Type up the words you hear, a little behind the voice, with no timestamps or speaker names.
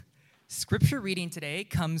Scripture reading today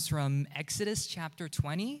comes from Exodus chapter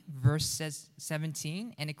 20, verse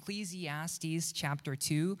 17, and Ecclesiastes chapter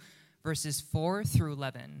 2, verses 4 through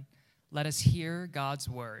 11. Let us hear God's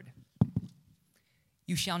word.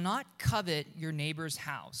 You shall not covet your neighbor's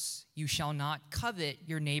house. You shall not covet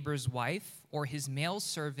your neighbor's wife, or his male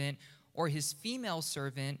servant, or his female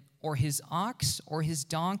servant, or his ox, or his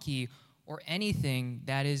donkey, or anything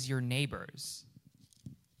that is your neighbor's.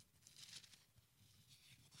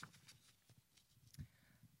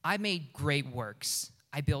 I made great works.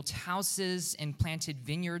 I built houses and planted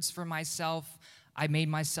vineyards for myself. I made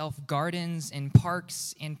myself gardens and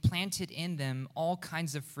parks and planted in them all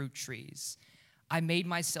kinds of fruit trees. I made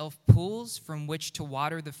myself pools from which to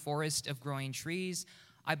water the forest of growing trees.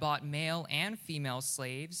 I bought male and female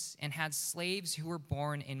slaves and had slaves who were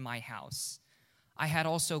born in my house. I had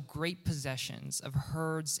also great possessions of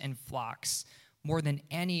herds and flocks, more than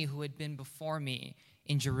any who had been before me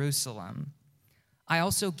in Jerusalem. I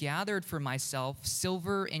also gathered for myself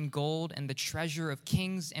silver and gold and the treasure of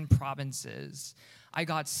kings and provinces. I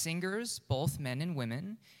got singers, both men and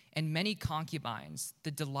women, and many concubines,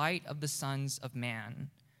 the delight of the sons of man.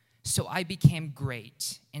 So I became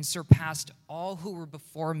great and surpassed all who were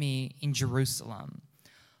before me in Jerusalem.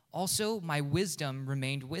 Also, my wisdom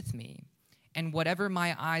remained with me, and whatever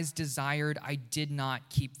my eyes desired, I did not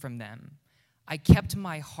keep from them. I kept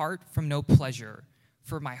my heart from no pleasure,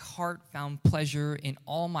 for my heart found pleasure in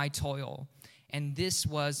all my toil, and this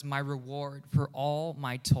was my reward for all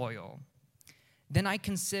my toil. Then I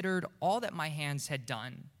considered all that my hands had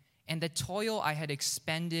done, and the toil I had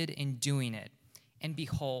expended in doing it, and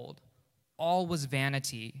behold, all was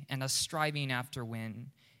vanity and a striving after wind,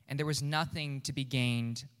 and there was nothing to be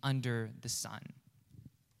gained under the sun.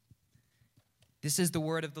 This is the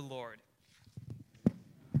word of the Lord.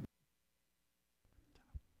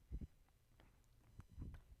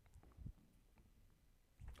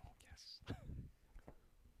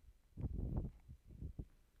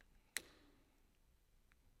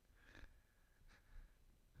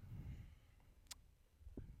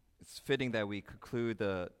 It's fitting that we conclude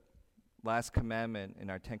the last commandment in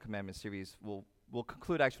our Ten Commandments series. We'll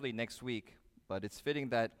conclude actually next week, but it's fitting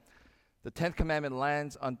that the 10th commandment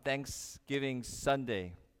lands on Thanksgiving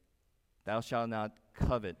Sunday. Thou shalt not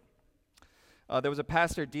covet. There was a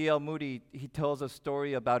pastor, D.L. Moody. He tells a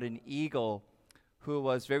story about an eagle who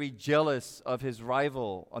was very jealous of his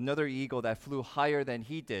rival, another eagle that flew higher than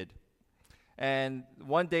he did. And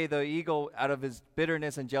one day the eagle, out of his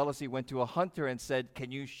bitterness and jealousy, went to a hunter and said,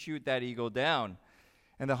 "Can you shoot that eagle down?"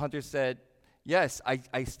 And the hunter said, "Yes,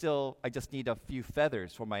 I just need a few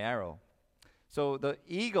feathers for my arrow." So the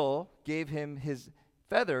eagle gave him his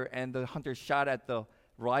feather, and the hunter shot at the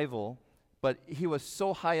rival, but he was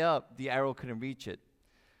so high up, the arrow couldn't reach it.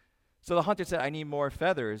 So the hunter said, "I need more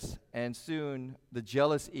feathers," and soon the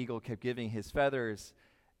jealous eagle kept giving his feathers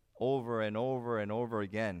over and over and over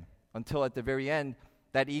again, until at the very end,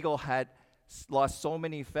 that eagle had lost so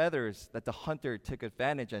many feathers that the hunter took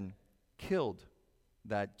advantage and killed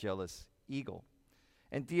that jealous eagle.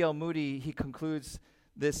 And D.L. Moody, he concludes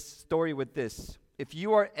this story with this: if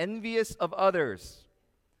you are envious of others,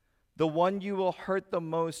 the one you will hurt the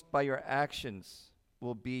most by your actions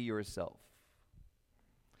will be yourself.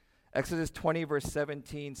 Exodus 20, verse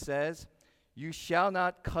 17 says, "You shall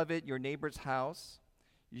not covet your neighbor's house.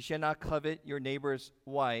 You shall not covet your neighbor's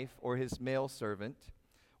wife, or his male servant,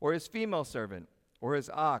 or his female servant, or his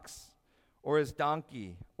ox, or his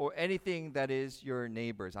donkey, or anything that is your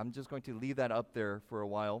neighbor's." I'm just going to leave that up there for a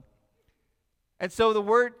while. And so the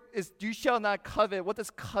word is, you shall not covet. What does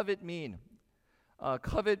covet mean?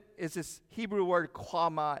 Covet is this Hebrew word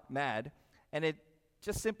kwamad, and it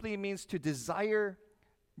just simply means to desire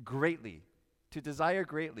greatly. To desire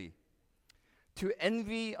greatly. To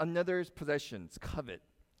envy another's possessions, covet.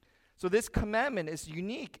 So this commandment is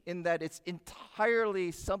unique in that it's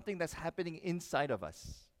entirely something that's happening inside of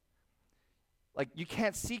us. Like, you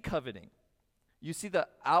can't see coveting. You see the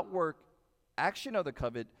outward action of the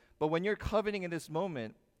covet, but when you're coveting in this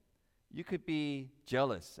moment, you could be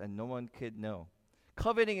jealous and no one could know.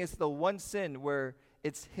 Coveting is the one sin where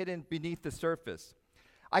it's hidden beneath the surface.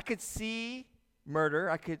 I could see murder.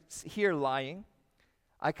 I could hear lying.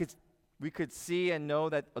 We could see and know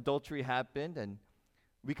that adultery happened, and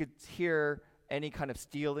we could hear any kind of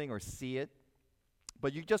stealing or see it.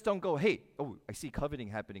 But you just don't go, "Hey, I see coveting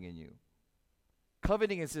happening in you."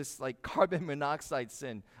 Coveting is this like carbon monoxide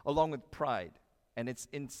sin along with pride, and it's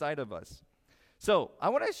inside of us. So I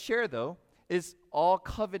want to share, though, is all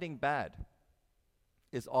coveting bad?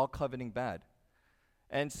 Is all coveting bad?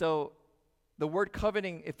 And so the word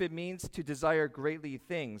coveting, if it means to desire greatly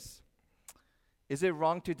things, Is it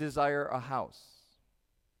wrong to desire a house?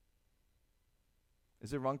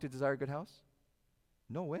 Is it wrong to desire a good house?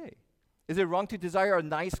 No way. Is it wrong to desire a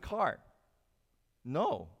nice car?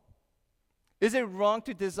 No. Is it wrong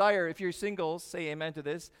to desire, if you're single, say amen to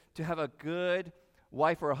this, to have a good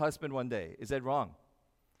wife or a husband one day? Is that wrong?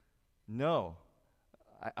 No.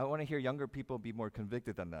 I want to hear younger people be more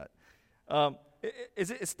convicted than that.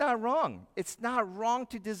 It's not wrong. It's not wrong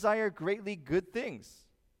to desire greatly good things.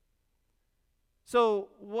 So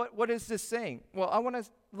what is this saying? Well, I want to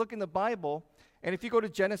look in the Bible, and if you go to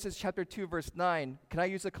Genesis chapter 2, verse 9, can I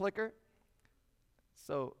use a clicker?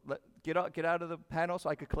 So get out of the panel so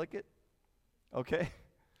I could click it. Okay.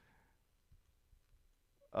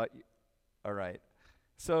 All right.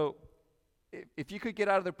 So if you could get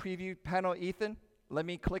out of the preview panel, Ethan, let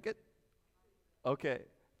me click it. Okay.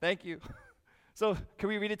 Thank you. So can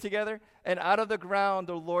we read it together? And out of the ground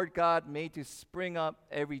the Lord God made to spring up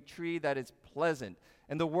every tree that is pleasant.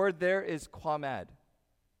 And the word there is kwamad,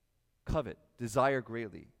 covet, desire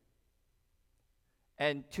greatly.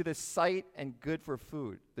 And to the sight and good for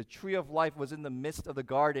food. The tree of life was in the midst of the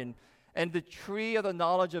garden, and the tree of the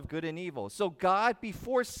knowledge of good and evil. So God,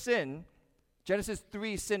 before sin, Genesis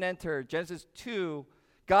 3, sin entered. Genesis 2,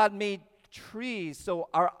 God made trees so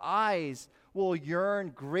our eyes will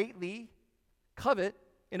yearn greatly, covet,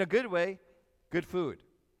 in a good way, good food.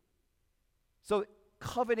 So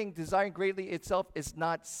coveting, desiring greatly itself is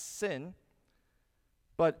not sin,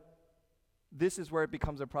 but this is where it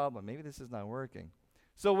becomes a problem. Maybe this is not working.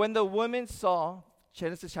 So when the woman saw,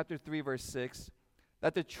 Genesis chapter 3, verse 6,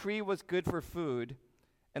 that the tree was good for food,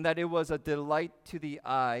 and that it was a delight to the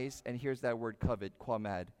eyes, and here's that word covet,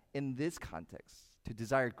 kwamad, in this context, to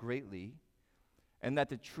desire greatly, and that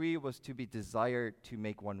the tree was to be desired to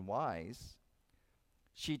make one wise,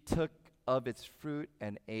 she took of its fruit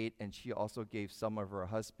and ate, and she also gave some of her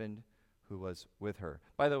husband who was with her.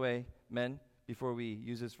 By the way, men, before we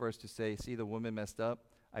use this verse to say, see, the woman messed up,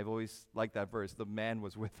 I've always liked that verse. The man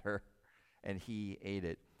was with her, and he ate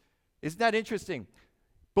it. Isn't that interesting?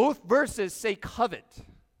 Both verses say covet.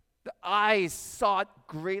 The eyes sought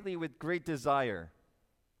greatly with great desire.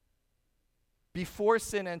 Before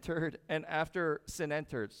sin entered and after sin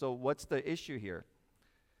entered. So what's the issue here?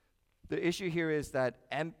 The issue here is that,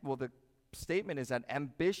 the statement is that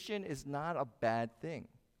ambition is not a bad thing.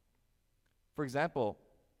 For example,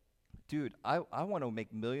 dude, I want to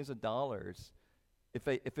make millions of dollars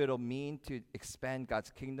if it'll mean to expand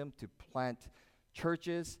God's kingdom, to plant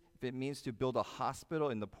churches, if it means to build a hospital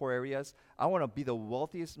in the poor areas. I want to be the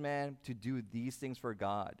wealthiest man to do these things for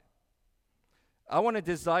God. I want to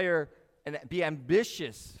desire and be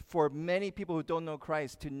ambitious for many people who don't know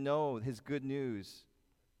Christ to know his good news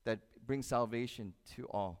that brings salvation to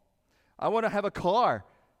all. I want to have a car.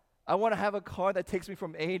 I want to have a car that takes me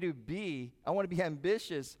from A to B. I want to be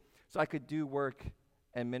ambitious so I could do work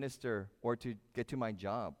and minister or to get to my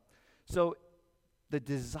job. So the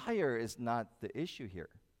desire is not the issue here.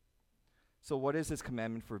 So what is this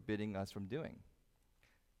commandment forbidding us from doing?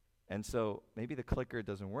 And so maybe the clicker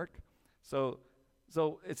doesn't work. So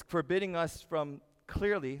it's forbidding us from,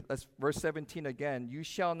 clearly, let's verse 17 again, you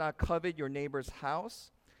shall not covet your neighbor's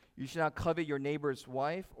house. You shall not covet your neighbor's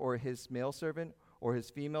wife or his male servant or his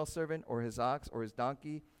female servant or his ox or his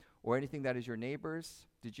donkey or anything that is your neighbor's.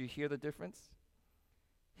 Did you hear the difference?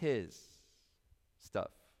 His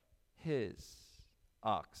stuff, his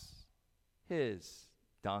ox, his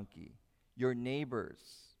donkey, your neighbor's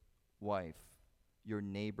wife, your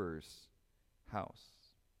neighbor's house.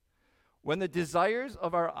 When the desires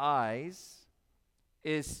of our eyes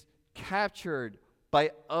is captured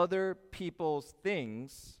by other people's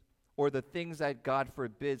things or the things that God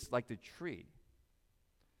forbids, like the tree,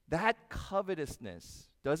 that covetousness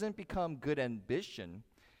doesn't become good ambition.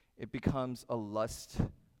 It becomes a lust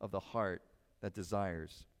of the heart that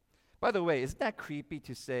desires. By the way, isn't that creepy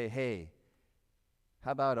to say, hey,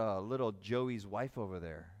 how about little Joey's wife over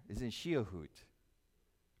there? Isn't she a hoot?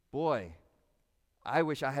 Boy, I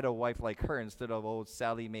wish I had a wife like her instead of old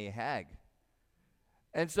Sally Mae Hag.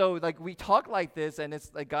 And so, we talk like this, and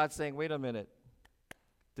it's like God saying, wait a minute.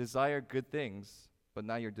 Desire good things, but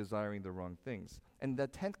now you're desiring the wrong things. And the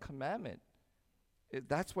 10th commandment,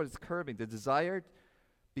 that's what it's curbing. The desire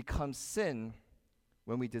becomes sin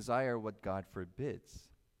when we desire what God forbids.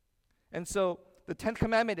 And so, the 10th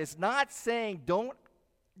commandment is not saying don't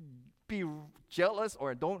be jealous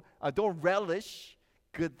or don't relish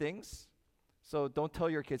good things. So don't tell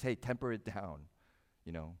your kids, hey, temper it down.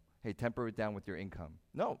 Hey, temper it down with your income.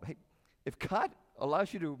 No, hey, if God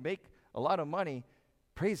allows you to make a lot of money,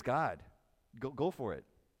 praise God. Go for it.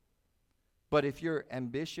 But if your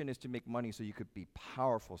ambition is to make money so you could be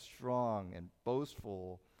powerful, strong, and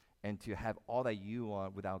boastful, and to have all that you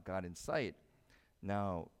want without God in sight,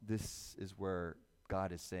 now this is where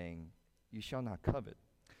God is saying, you shall not covet.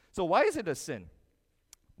 So why is it a sin?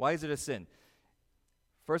 Why is it a sin?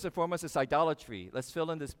 First and foremost, it's idolatry. Let's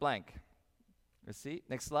fill in this blank. Let's see.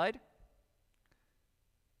 Next slide.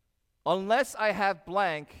 Unless I have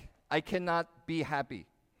blank, I cannot be happy.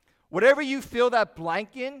 Whatever you fill that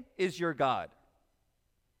blank in is your God.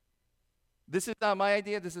 This is not my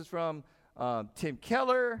idea. This is from Tim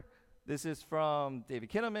Keller. This is from David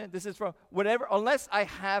Kinnaman. This is from whatever. Unless I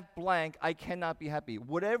have blank, I cannot be happy.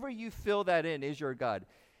 Whatever you fill that in is your God.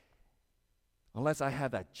 Unless I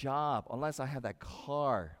have that job, unless I have that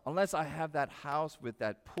car, unless I have that house with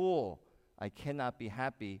that pool, I cannot be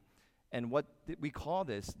happy. And what we call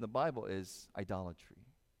this in the Bible is idolatry.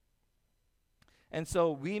 And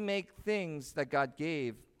so we make things that God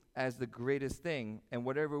gave as the greatest thing, and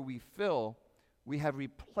whatever we fill, we have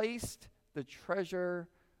replaced the treasure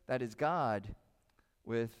that is God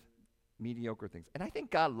with mediocre things. And I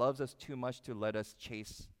think God loves us too much to let us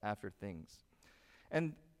chase after things.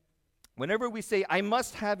 And whenever we say, I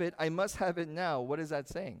must have it now, what is that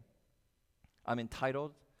saying? I'm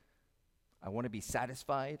entitled. I want to be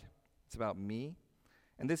satisfied. It's about me.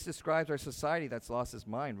 And this describes our society that's lost its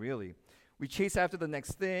mind, really. We chase after the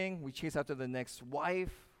next thing. We chase after the next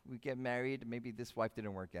wife. We get married. Maybe this wife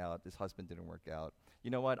didn't work out. This husband didn't work out. You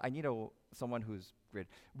know what? I need someone who's great.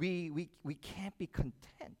 We can't be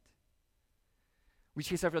content. We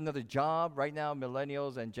chase after another job. Right now,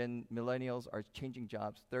 millennials and millennials are changing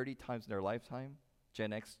jobs 30 times in their lifetime.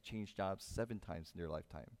 Gen X changed jobs 7 times in their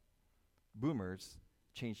lifetime. Boomers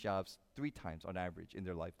change jobs 3 times on average in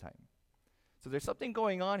their lifetime. So there's something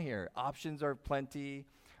going on here. Options are plenty.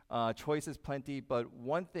 Choices plenty, but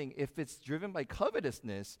one thing, if it's driven by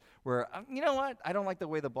covetousness, where, you know what, I don't like the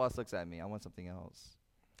way the boss looks at me, I want something else,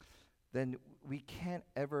 then we can't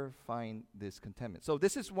ever find this contentment. So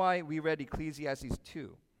this is why we read Ecclesiastes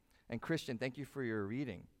 2. And Christian, thank you for your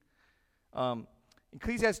reading.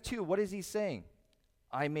 Ecclesiastes 2, what is he saying?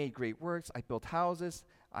 I made great works, I built houses,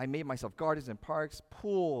 I made myself gardens and parks,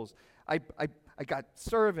 pools, I got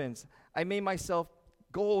servants, I made myself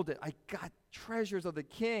gold, I got treasures of the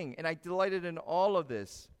king, and I delighted in all of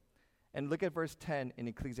this. And look at verse 10 in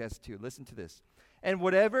Ecclesiastes 2. Listen to this. And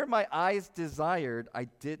whatever my eyes desired, I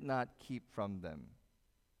did not keep from them.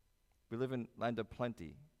 We live in land of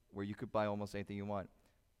plenty, where you could buy almost anything you want.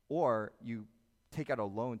 Or you take out a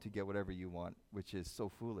loan to get whatever you want, which is so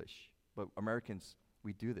foolish. But Americans,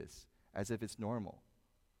 we do this as if it's normal.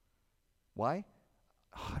 Why?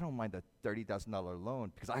 I don't mind the $30,000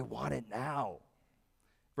 loan because I want it now.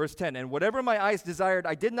 Verse 10, and whatever my eyes desired,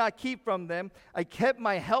 I did not keep from them. I kept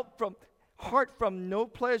my heart from no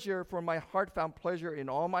pleasure, for my heart found pleasure in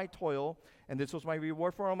all my toil. And this was my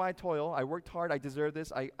reward for all my toil. I worked hard. I deserve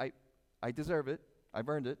this. I deserve it. I've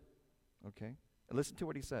earned it. Okay? And listen to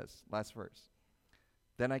what he says, last verse.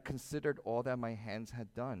 Then I considered all that my hands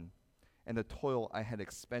had done, and the toil I had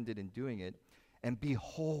expended in doing it. And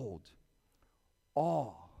behold,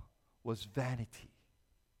 all was vanity.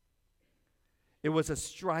 It was a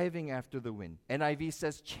striving after the wind. NIV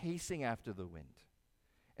says chasing after the wind.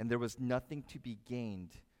 And there was nothing to be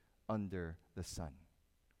gained under the sun.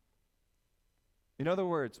 In other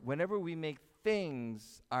words, whenever we make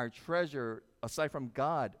things our treasure aside from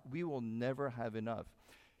God, we will never have enough.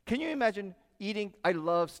 Can you imagine eating? I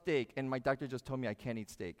love steak, and my doctor just told me I can't eat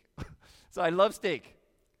steak. So I love steak.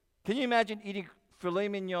 Can you imagine eating filet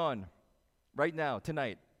mignon right now,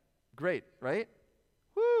 tonight? Great, right?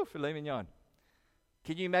 Woo, filet mignon.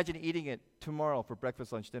 Can you imagine eating it tomorrow for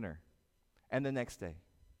breakfast, lunch, dinner? And the next day?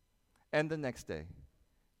 And the next day?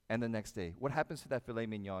 And the next day? What happens to that filet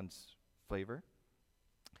mignon's flavor?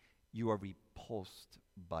 You are repulsed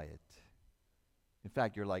by it. In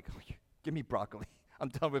fact, you're like, give me broccoli. I'm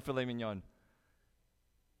done with filet mignon.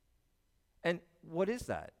 And what is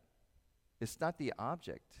that? It's not the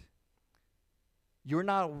object. You're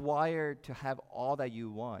not wired to have all that you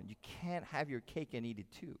want. You can't have your cake and eat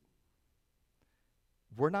it too.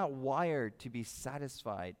 We're not wired to be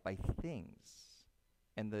satisfied by things.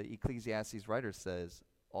 And the Ecclesiastes writer says,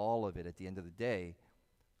 all of it at the end of the day,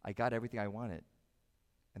 I got everything I wanted.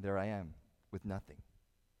 And there I am with nothing.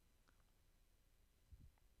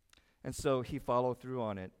 And so he followed through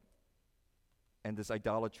on it. And this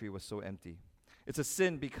idolatry was so empty. It's a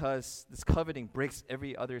sin because this coveting breaks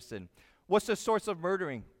every other sin. What's the source of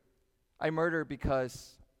murdering? I murder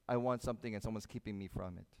because I want something and someone's keeping me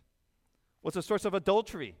from it. What's the source of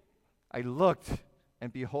adultery? I looked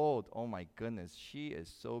and behold, oh my goodness, she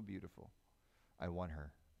is so beautiful. I want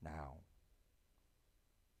her now.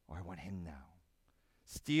 or I want him now.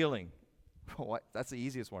 Stealing. What? That's the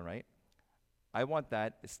easiest one, right? I want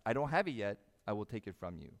that. I don't have it yet. I will take it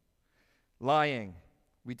from you. Lying.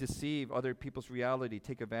 We deceive other people's reality,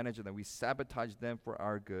 take advantage of them. We sabotage them for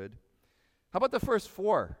our good. How about the first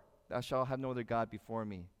four? Thou shalt have no other God before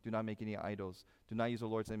me. Do not make any idols. Do not use the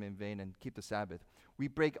Lord's name in vain, and keep the Sabbath. We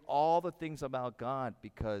break all the things about God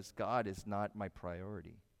because God is not my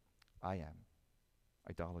priority. I am.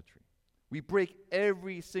 Idolatry. We break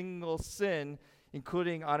every single sin,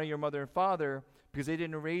 including honor your mother and father, because they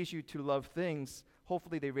didn't raise you to love things.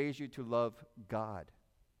 Hopefully they raised you to love God.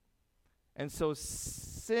 And so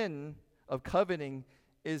sin of coveting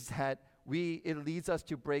is that it leads us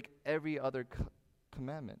to break every other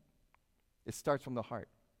commandment. It starts from the heart.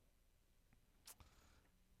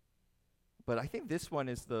 But I think this one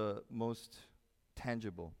is the most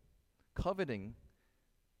tangible. Coveting,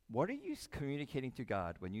 what are you communicating to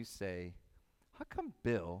God when you say, how come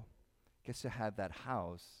Bill gets to have that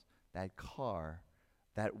house, that car,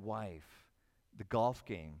 that wife, the golf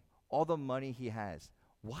game, all the money he has?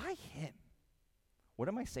 Why him? What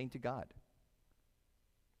am I saying to God?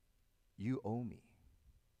 You owe me.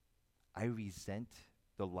 I resent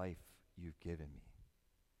the life you've given me.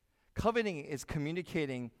 Coveting is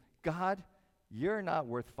communicating, God, you're not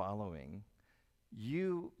worth following.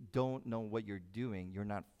 You don't know what you're doing. You're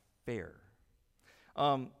not fair.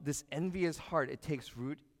 This envious heart, it takes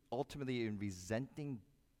root ultimately in resenting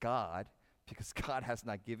God because God has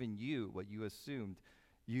not given you what you assumed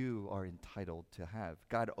you are entitled to have.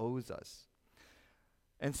 God owes us.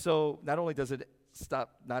 And so not only does it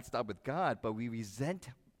not stop with God, but we resent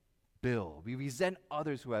Bill. We resent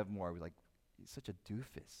others who have more. We're like, he's such a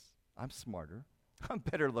doofus. I'm smarter. I'm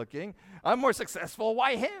better looking. I'm more successful.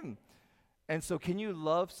 Why him? And so can you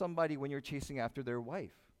love somebody when you're chasing after their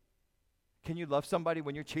wife? Can you love somebody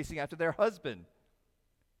when you're chasing after their husband?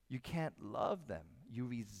 You can't love them. You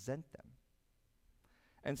resent them.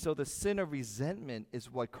 And so the sin of resentment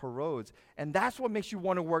is what corrodes. And that's what makes you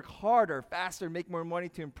want to work harder, faster, make more money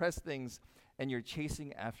to impress things. And you're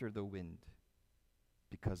chasing after the wind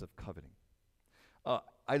because of coveting.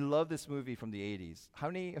 I love this movie from the 80s. How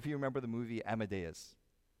many of you remember the movie Amadeus?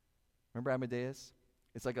 Remember Amadeus?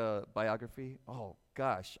 It's like a biography. Oh,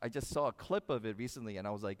 gosh. I just saw a clip of it recently, and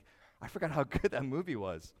I was like, I forgot how good that movie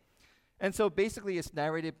was. And so basically it's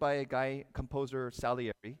narrated by a guy, composer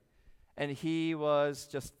Salieri, and he was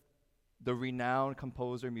just the renowned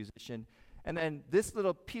composer, musician. And then this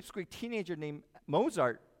little peepsqueak teenager named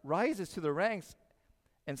Mozart rises to the ranks,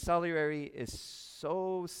 and Salieri is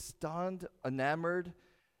so stunned, enamored,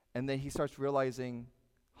 and then he starts realizing,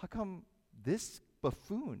 how come this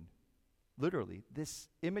buffoon, literally, this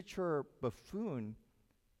immature buffoon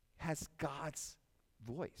has God's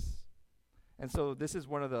voice? And so this is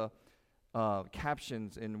one of the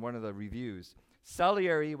captions in one of the reviews.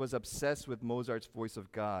 Salieri was obsessed with Mozart's voice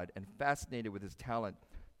of God and fascinated with his talent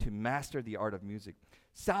to master the art of music.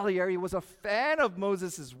 Salieri was a fan of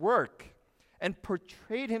Moses' work and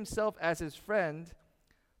portrayed himself as his friend,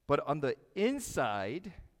 but on the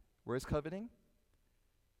inside, where's coveting?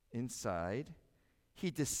 Inside,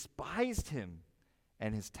 he despised him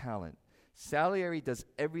and his talent. Salieri does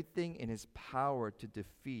everything in his power to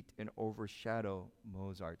defeat and overshadow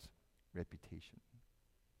Mozart's reputation.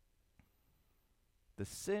 The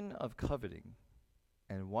sin of coveting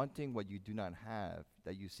and wanting what you do not have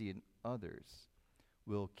that you see in others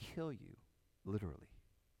will kill you, literally.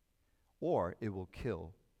 Or it will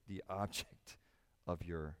kill the object of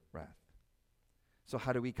your wrath. So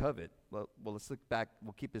how do we covet? Well, let's look back.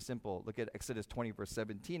 We'll keep it simple. Look at Exodus 20, verse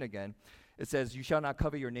 17 again. It says, you shall not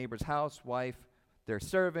covet your neighbor's house, wife, their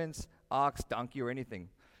servants, ox, donkey, or anything.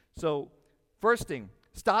 So first thing,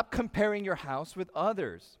 stop comparing your house with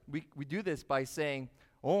others. We do this by saying,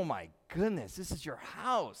 oh my goodness, this is your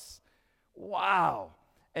house. Wow.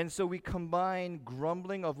 And so we combine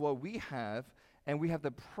grumbling of what we have, and we have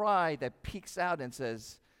the pride that peeks out and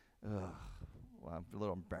says, ugh, well, I'm a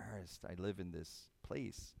little embarrassed. I live in this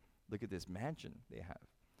place. Look at this mansion they have.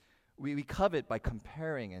 We covet by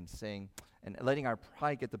comparing and saying, and letting our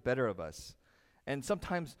pride get the better of us. And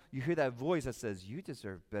sometimes you hear that voice that says, you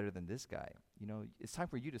deserve better than this guy. You know, it's time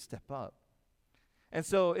for you to step up. And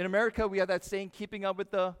so in America, we have that saying, keeping up with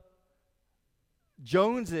the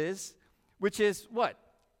Joneses, which is what?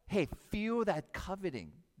 Hey, feel that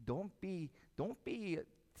coveting. Don't be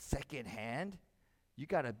second hand. You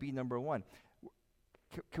got to be number one.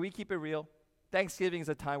 Can we keep it real? Thanksgiving is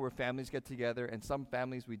a time where families get together, and some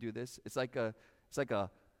families we do this. It's like a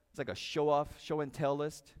show and tell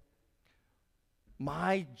list.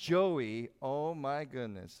 My Joey, oh my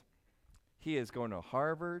goodness, he is going to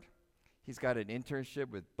Harvard. He's got an internship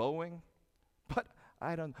with Boeing. But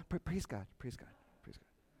I don't, praise God, praise God, praise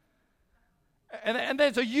God. And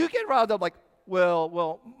then so you get riled up like,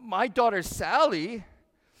 well, my daughter Sally,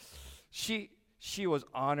 she was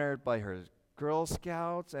honored by her Girl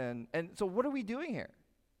Scouts, and so what are we doing here?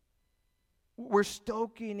 We're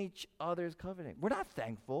stoking each other's covenant. We're not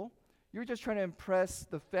thankful. You're just trying to impress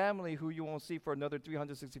the family who you won't see for another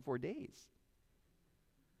 364 days.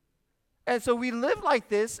 And so we live like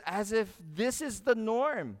this as if this is the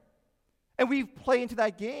norm. And we play into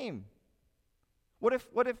that game. What if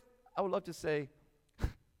I would love to say,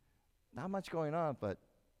 not much going on, but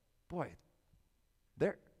boy,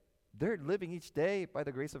 they're living each day by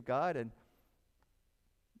the grace of God, and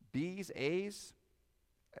B's, A's,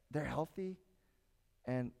 they're healthy,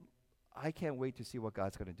 and I can't wait to see what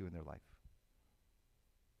God's going to do in their life.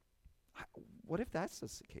 What if that's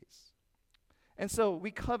just the case? And so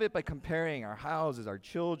we covet by comparing our houses, our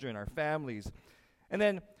children, our families. And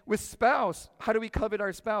then with spouse, how do we covet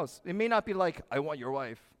our spouse? It may not be like, I want your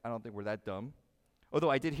wife. I don't think we're that dumb. Although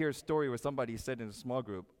I did hear a story where somebody said in a small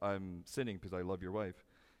group, I'm sinning because I love your wife.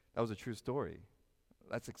 That was a true story.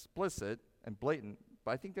 That's explicit and blatant,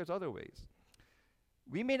 but I think there's other ways.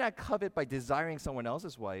 We may not covet by desiring someone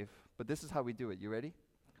else's wife, but this is how we do it. You ready?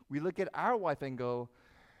 We look at our wife and go,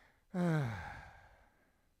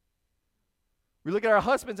 we look at our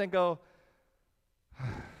husbands and go,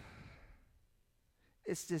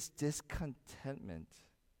 it's this discontentment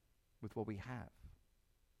with what we have.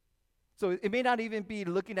 So it may not even be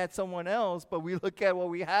looking at someone else, but we look at what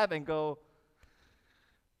we have and go,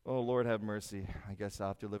 oh, Lord, have mercy. I guess I'll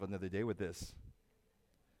have to live another day with this.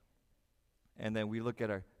 And then we look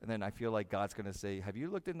at and then I feel like God's going to say, have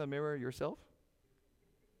you looked in the mirror yourself?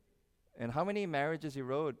 And how many marriages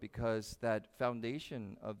erode because that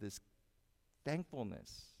foundation of this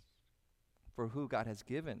thankfulness for who God has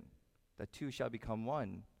given, that two shall become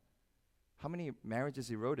one. How many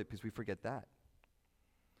marriages eroded because we forget that?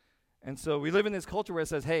 And so we live in this culture where it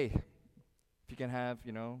says, hey, if you can have,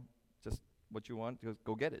 just what you want,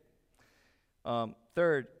 go get it.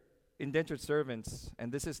 Third, indentured servants,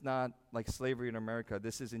 and this is not like slavery in America.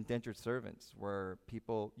 This is indentured servants, where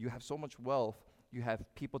you have so much wealth, you have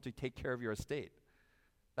people to take care of your estate.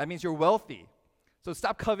 That means you're wealthy. So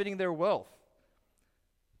stop coveting their wealth.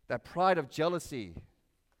 That pride of jealousy.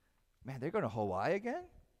 Man, they're going to Hawaii again?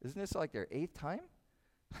 Isn't this like their 8th time?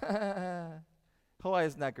 Hawaii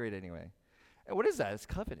is not great anyway. And what is that? It's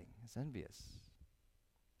coveting. It's envious.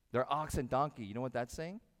 They're ox and donkey. You know what that's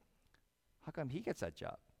saying? How come he gets that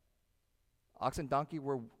job? Ox and donkey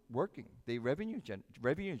were working. They revenue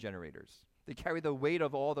generators. They carry the weight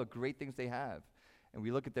of all the great things they have. And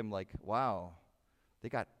we look at them like, wow, they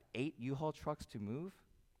got 8 U-Haul trucks to move?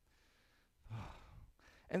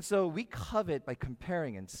 And so we covet by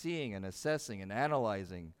comparing and seeing and assessing and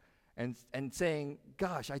analyzing and saying,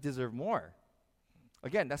 gosh, I deserve more.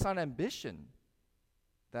 Again, that's not ambition.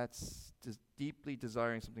 That's just deeply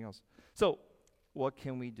desiring something else. So what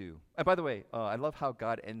can we do? And by the way, I love how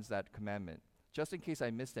God ends that commandment. Just in case I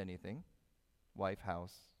missed anything, wife,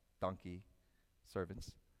 house, donkey,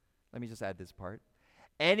 servants. Let me just add this part.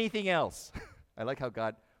 Anything else. I like how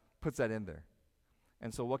God puts that in there.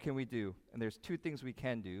 And so what can we do? And there's 2 things we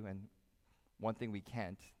can do and 1 thing we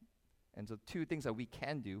can't. And so 2 things that we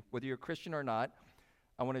can do, whether you're a Christian or not,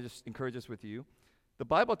 I want to just encourage this with you. The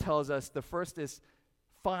Bible tells us the first is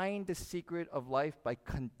find the secret of life by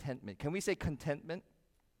contentment. Can we say contentment?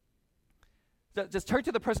 Just turn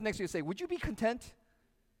to the person next to you and say, would you be content?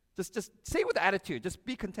 Just say it with attitude. Just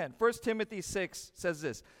be content. 1 Timothy 6 says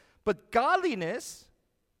this. But godliness,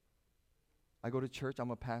 I go to church, I'm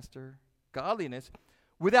a pastor. Godliness,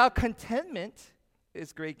 without contentment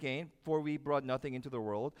is great gain, for we brought nothing into the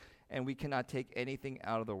world, and we cannot take anything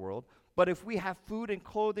out of the world. But if we have food and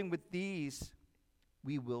clothing with these,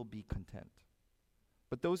 we will be content.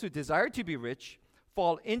 But those who desire to be rich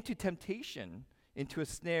fall into temptation, into a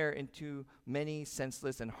snare, into many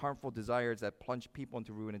senseless and harmful desires that plunge people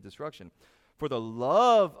into ruin and destruction. For the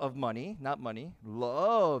love of money, not money,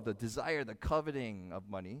 love, the desire, the coveting of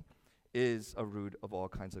money, is a root of all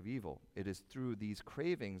kinds of evil. It is through these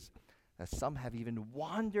cravings that some have even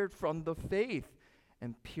wandered from the faith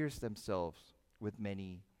and pierced themselves with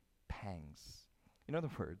many pangs. In other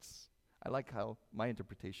words, I like how my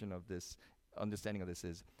interpretation of this, understanding of this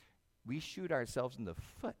is, we shoot ourselves in the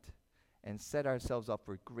foot and set ourselves up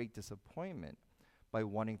for great disappointment by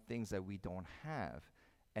wanting things that we don't have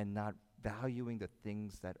and not valuing the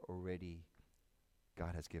things that already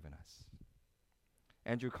God has given us.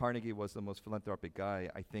 Andrew Carnegie was the most philanthropic guy,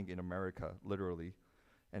 I think, in America, literally.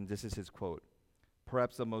 And this is his quote.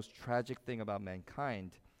 Perhaps the most tragic thing about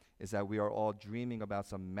mankind is that we are all dreaming about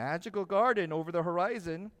some magical garden over the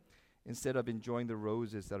horizon instead of enjoying the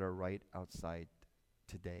roses that are right outside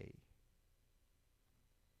today.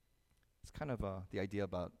 It's kind of the idea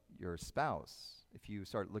about your spouse. If you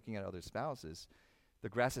start looking at other spouses, the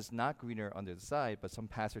grass is not greener on the other side, but some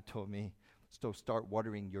pastor told me, so start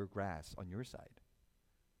watering your grass on your side.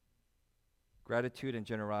 Gratitude and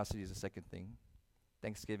generosity is the second thing.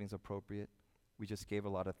 Thanksgiving is appropriate. We just gave a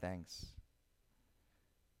lot of thanks.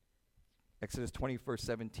 Exodus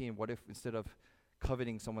 20:17, what if instead of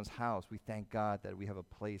coveting someone's house, we thank God that we have a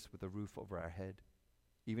place with a roof over our head,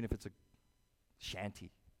 even if it's a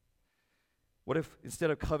shanty? What if instead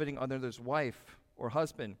of coveting another's wife or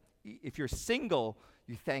husband, if you're single,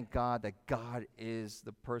 you thank God that God is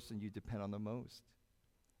the person you depend on the most?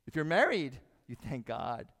 If you're married, you thank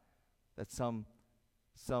God that some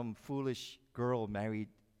foolish girl married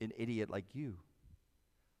an idiot like you.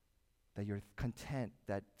 That you're content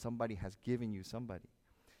that somebody has given you somebody.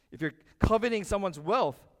 If you're coveting someone's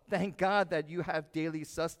wealth, thank God that you have daily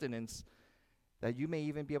sustenance, that you may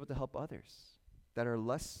even be able to help others that are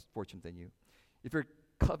less fortunate than you. If you're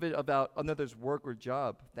covet about another's work or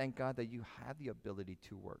job, thank God that you have the ability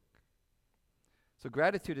to work. So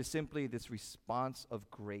gratitude is simply this response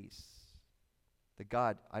of grace. That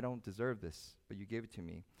God, I don't deserve this, but you gave it to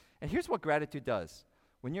me. And here's what gratitude does.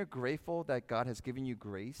 When you're grateful that God has given you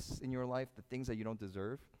grace in your life, the things that you don't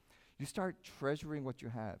deserve, you start treasuring what you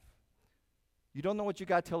have. You don't know what you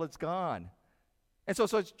got till it's gone. And so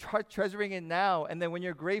start treasuring it now. And then when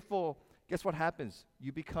you're grateful, guess what happens?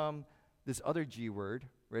 You become this other G word.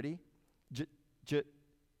 Ready?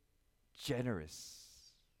 Generous.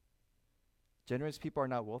 Generous people are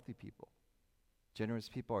not wealthy people. Generous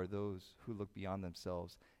people are those who look beyond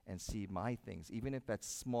themselves and see my things, even if that's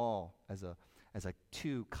small as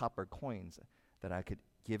 2 copper coins, that I could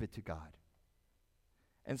give it to God.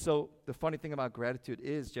 And so the funny thing about gratitude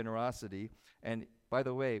is generosity. And by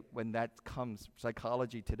the way, when that comes,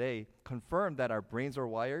 psychology today confirmed that our brains are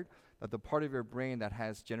wired, that the part of your brain that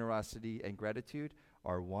has generosity and gratitude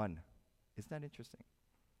are one. Isn't that interesting?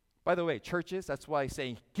 By the way, churches, that's why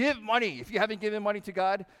saying, give money. If you haven't given money to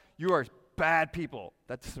God, you are bad people.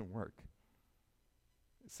 That doesn't work.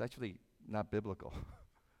 It's actually not biblical.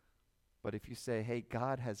 But if you say, hey,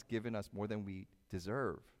 God has given us more than we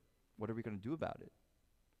deserve, what are we going to do about it?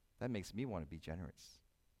 That makes me want to be generous.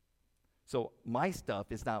 So my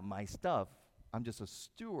stuff is not my stuff. I'm just a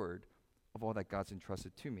steward of all that God's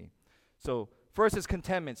entrusted to me. So first is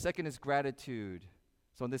contentment. Second is gratitude.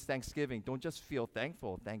 So in this Thanksgiving, don't just feel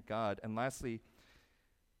thankful, thank God. And lastly,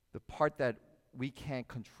 the part that we can't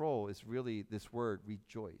control is really this word,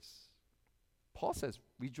 rejoice. Paul says,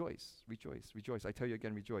 rejoice, rejoice, rejoice. I tell you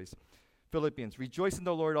again, rejoice. Philippians, rejoice in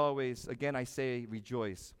the Lord always. Again, I say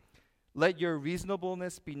rejoice. Let your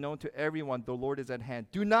reasonableness be known to everyone. The Lord is at hand.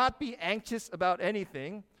 Do not be anxious about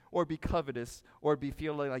anything, or be covetous, or be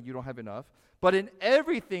feeling like you don't have enough. But in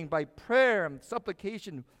everything, by prayer and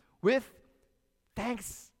supplication, with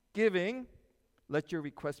thanksgiving, let your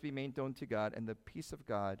requests be made known to God, and the peace of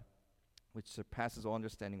God, which surpasses all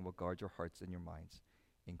understanding, will guard your hearts and your minds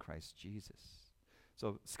in Christ Jesus.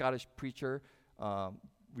 So, Scottish preacher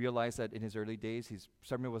realized that in his early days, his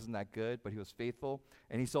sermon wasn't that good, but he was faithful.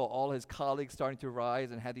 And he saw all his colleagues starting to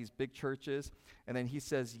rise and had these big churches. And then he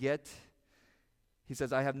says,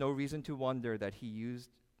 I have no reason to wonder that he used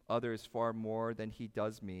others far more than he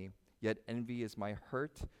does me. Yet envy is my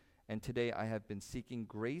hurt. And today I have been seeking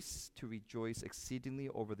grace to rejoice exceedingly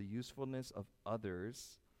over the usefulness of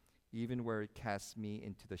others, even where it casts me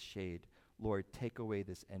into the shade. Lord, take away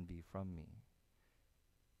this envy from me.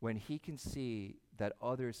 When he can see that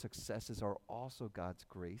others' successes are also God's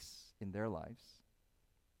grace in their lives,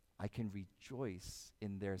 I can rejoice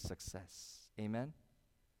in their success. Amen?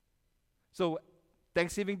 So,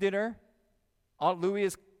 Thanksgiving dinner, Aunt Louie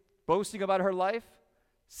is boasting about her life.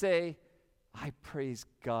 Say, I praise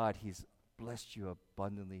God, he's blessed you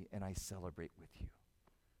abundantly, and I celebrate with you.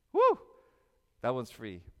 Woo! That one's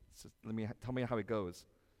free. So tell me how it goes.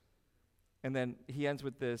 And then he ends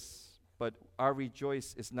with this. But our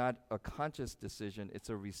rejoice is not a conscious decision, it's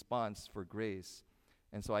a response for grace.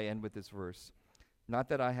 And so I end with this verse. Not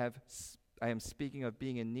that I am speaking of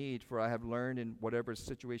being in need, for I have learned in whatever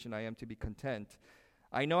situation I am to be content.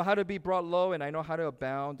 I know how to be brought low, and I know how to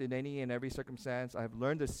abound in any and every circumstance. I have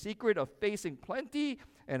learned the secret of facing plenty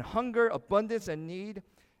and hunger, abundance and need.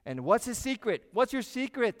 And what's his secret? What's your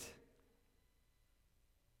secret?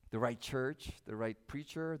 The right church, the right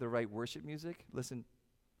preacher, the right worship music. Listen,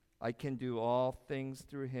 I can do all things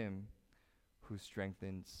through him who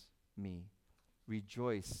strengthens me.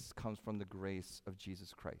 Rejoice comes from the grace of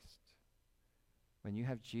Jesus Christ. when you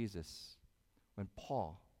have Jesus, when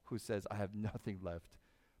Paul, who says, I have nothing left,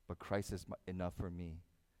 but Christ is enough for me,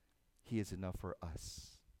 he is enough for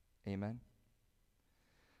us. Amen?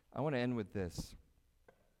 I want to end with this.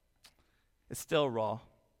 It's still raw.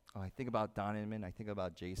 I think about Don Inman. I think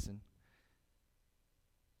about Jason.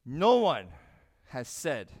 No one has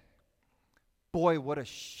said, boy, what a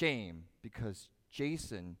shame, because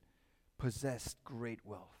Jason possessed great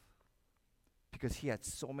wealth, because he had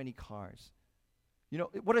so many cars. You know,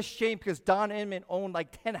 what a shame, because Don Inman owned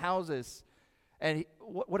like 10 houses. And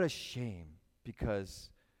what a shame, because,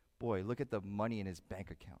 boy, look at the money in his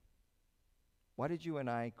bank account. Why did you and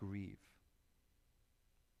I grieve?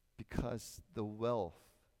 Because the wealth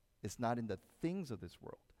is not in the things of this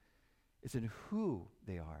world. It's in who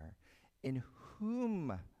they are, in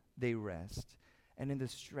whom they rest, and in the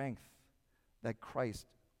strength that Christ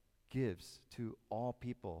gives to all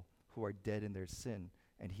people who are dead in their sin,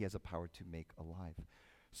 and he has a power to make alive.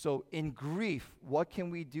 So in grief, what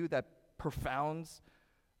can we do that profounds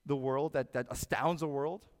the world, that astounds the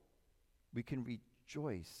world? We can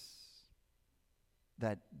rejoice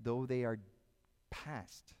that though they are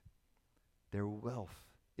past, their wealth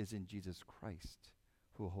is in Jesus Christ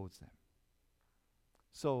who holds them.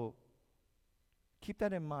 So keep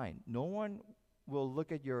that in mind. No one will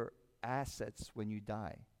look at your assets when you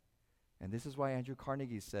die. And this is why Andrew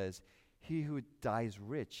Carnegie says, he who dies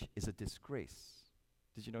rich is a disgrace.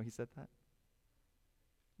 Did you know he said that?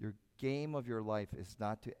 Your game of your life is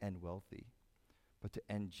not to end wealthy, but to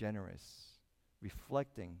end generous,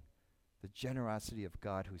 reflecting the generosity of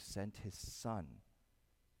God who sent his Son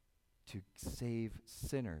to save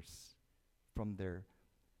sinners from their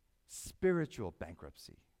spiritual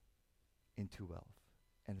bankruptcy into wealth.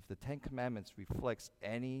 And if the Ten Commandments reflects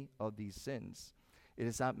any of these sins, it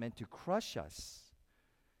is not meant to crush us.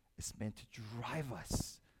 It's meant to drive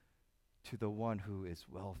us to the one who is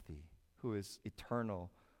wealthy, who is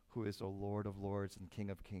eternal, who is the Lord of lords and King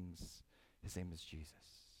of kings. His name is Jesus.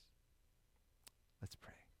 Let's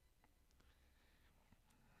pray.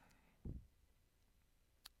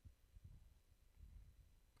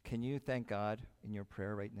 Can you thank God in your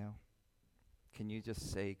prayer right now? Can you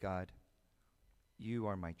just say, God, you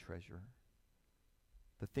are my treasure.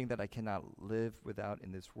 The thing that I cannot live without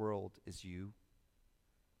in this world is you.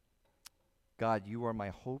 God, you are my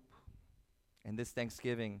hope. And this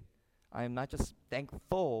Thanksgiving, I am not just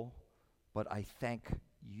thankful, but I thank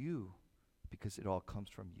you because it all comes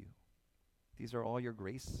from you. These are all your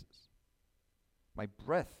graces. My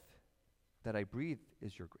breath that I breathe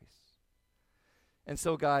is your grace. And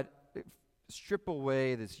so, God, strip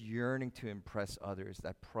away this yearning to impress others,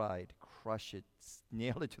 that pride, crush it,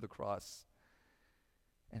 nail it to the cross,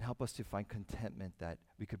 and help us to find contentment that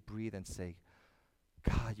we could breathe and say,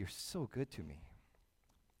 God, you're so good to me.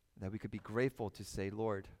 That we could be grateful to say,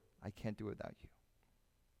 Lord, I can't do it without you.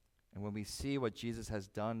 And when we see what Jesus has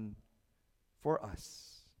done for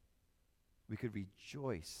us, we could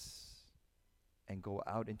rejoice and go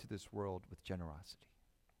out into this world with generosity.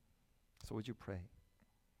 So would you pray?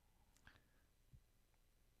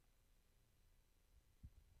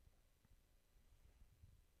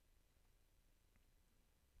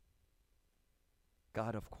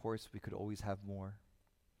 God, of course, we could always have more.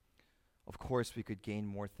 Of course, we could gain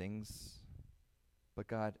more things. But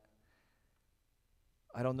God,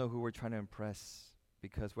 I don't know who we're trying to impress,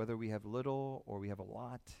 because whether we have little or we have a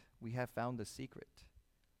lot, we have found the secret.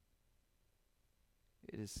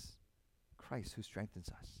 It is Christ who strengthens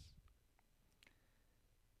us.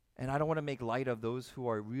 And I don't want to make light of those who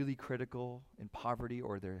are really critical in poverty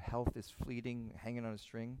or their health is fleeting, hanging on a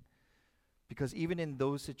string. Because even in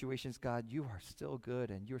those situations, God, you are still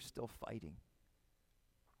good and you're still fighting.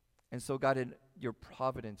 And so, God, in your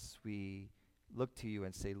providence, we look to you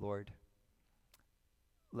and say, Lord,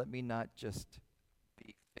 let me not just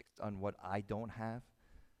be fixed on what I don't have,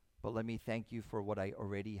 but let me thank you for what I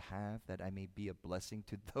already have, that I may be a blessing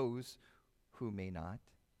to those who may not.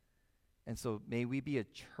 And so may we be a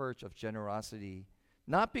church of generosity,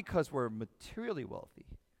 not because we're materially wealthy,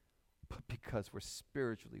 but because we're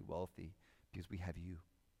spiritually wealthy, because we have you.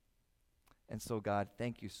 And so, God,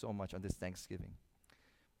 thank you so much on this Thanksgiving.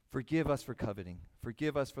 Forgive us for coveting.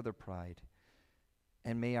 Forgive us for the pride.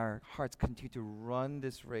 And may our hearts continue to run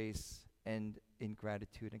this race and in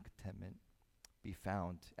gratitude and contentment be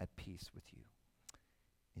found at peace with you.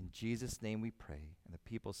 In Jesus' name we pray. And the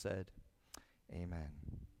people said, amen.